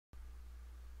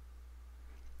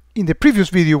In the previous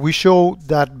video, we showed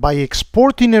that by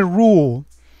exporting a rule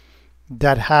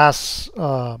that has,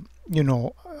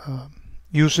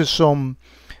 uses some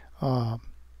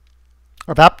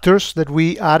adapters that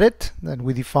we added, that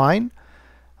we define,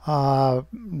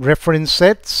 reference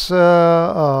sets,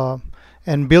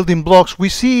 and building blocks, we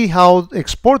see how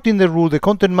exporting the rule, the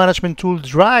content management tool,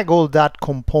 drag all that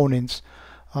components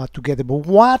together. But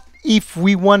what if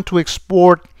we want to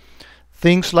export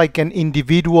things like an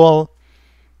individual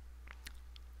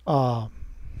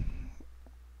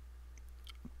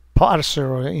parser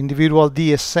or individual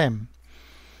DSM?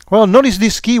 Well, notice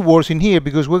these keywords in here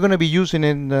because we're going to be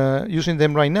using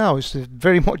them right now. It's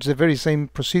very much the very same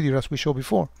procedure as we showed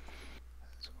before.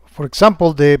 For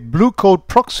example, the blue code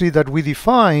proxy that we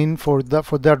define for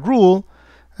that rule,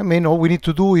 I mean, all we need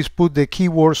to do is put the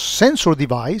keyword sensor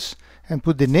device and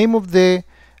put the name of the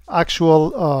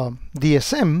actual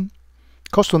DSM,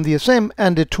 custom DSM,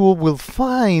 and the tool will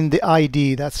find the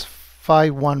ID, that's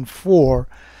 514,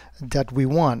 that we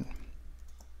want.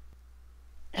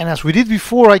 And as we did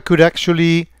before, I could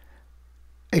actually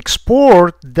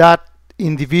export that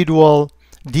individual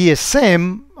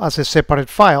DSM as a separate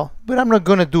file, but I'm not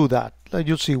going to do that.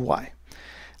 You'll see why.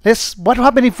 What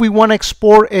happens if we want to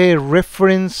export a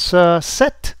reference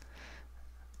set?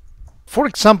 For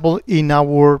example, in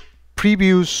our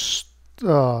previous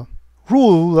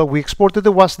rule that we exported,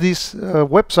 there was this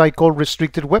website called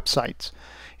restricted websites,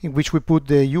 in which we put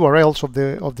the URLs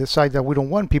of the site that we don't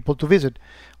want people to visit.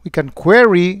 We can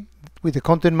query with the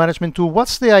content management tool,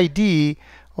 what's the ID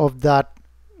of that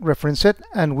reference set,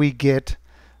 and we get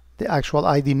the actual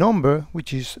ID number,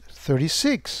 which is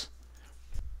 36.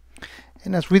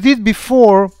 And as we did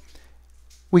before,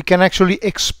 we can actually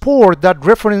export that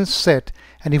reference set.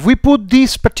 And if we put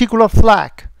this particular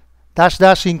flag,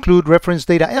 -- include reference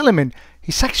data element,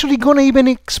 it's actually going to even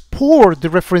export the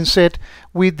reference set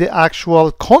with the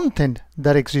actual content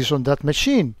that exists on that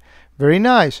machine. Very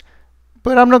nice.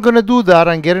 But I'm not going to do that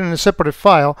and get it in a separate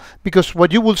file, because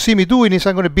what you will see me doing is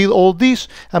I'm going to build all this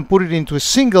and put it into a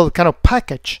single kind of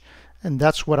package. And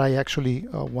that's what I actually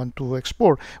want to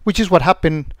export, which is what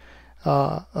happened,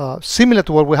 similar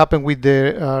to what happened with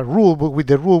the rule, but with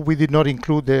the rule we did not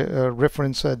include the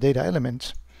reference data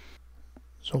elements.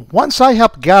 So once I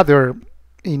have gathered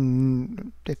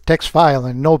in the text file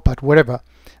and notepad, whatever,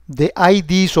 the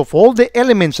IDs of all the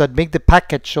elements that make the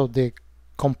package of the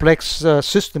complex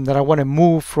system that I want to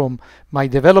move from my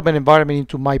development environment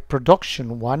into my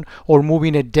production one, or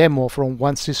moving a demo from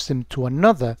one system to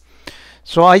another.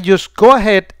 So I just go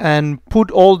ahead and put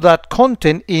all that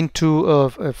content into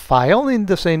a file in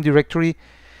the same directory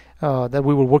that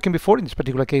we were working before, in this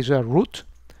particular case root.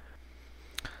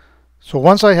 So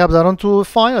once I have that onto a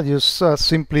file, I just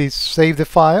simply save the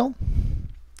file.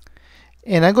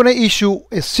 And I'm going to issue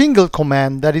a single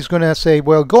command that is going to say,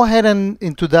 well, go ahead and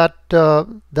into that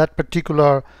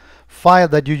particular file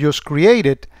that you just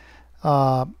created,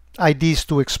 IDs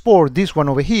to export, this one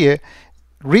over here,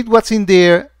 read what's in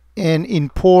there and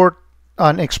import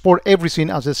and export everything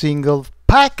as a single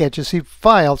package, a zip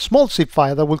file, small zip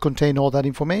file that will contain all that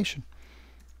information.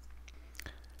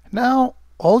 Now,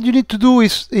 all you need to do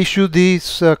is issue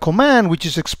this command, which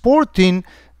is exporting,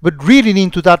 but reading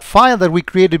into that file that we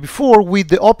created before, with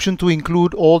the option to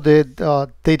include all the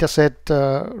dataset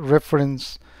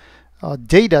reference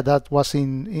data that was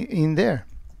in there.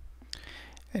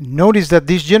 And notice that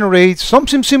this generates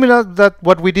something similar to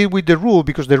what we did with the rule,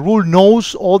 because the rule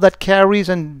knows all that carries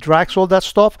and drags all that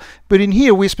stuff. But in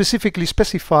here, we specifically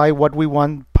specify what we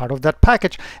want part of that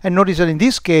package. And notice that in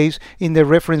this case, in the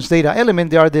reference data element,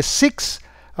 there are the 6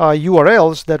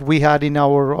 URLs that we had in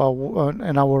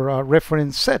our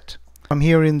reference set. I'm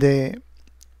here in the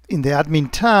admin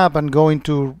tab and going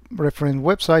to reference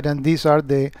website, and these are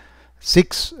the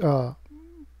 6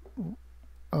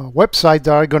 websites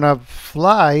that are going to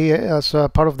fly as a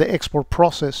part of the export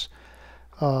process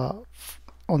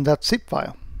on that zip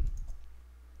file.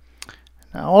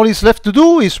 Now all is left to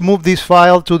do is move this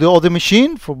file to the other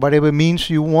machine for whatever means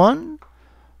you want.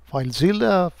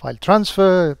 FileZilla, file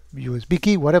transfer, USB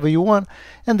key, whatever you want,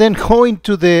 and then go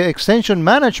into the extension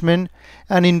management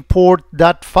and import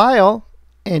that file,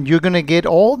 and you're going to get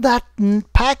all that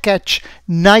package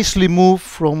nicely moved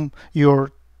from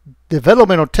your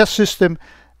development or test system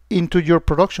into your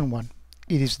production one.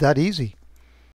 It is that easy.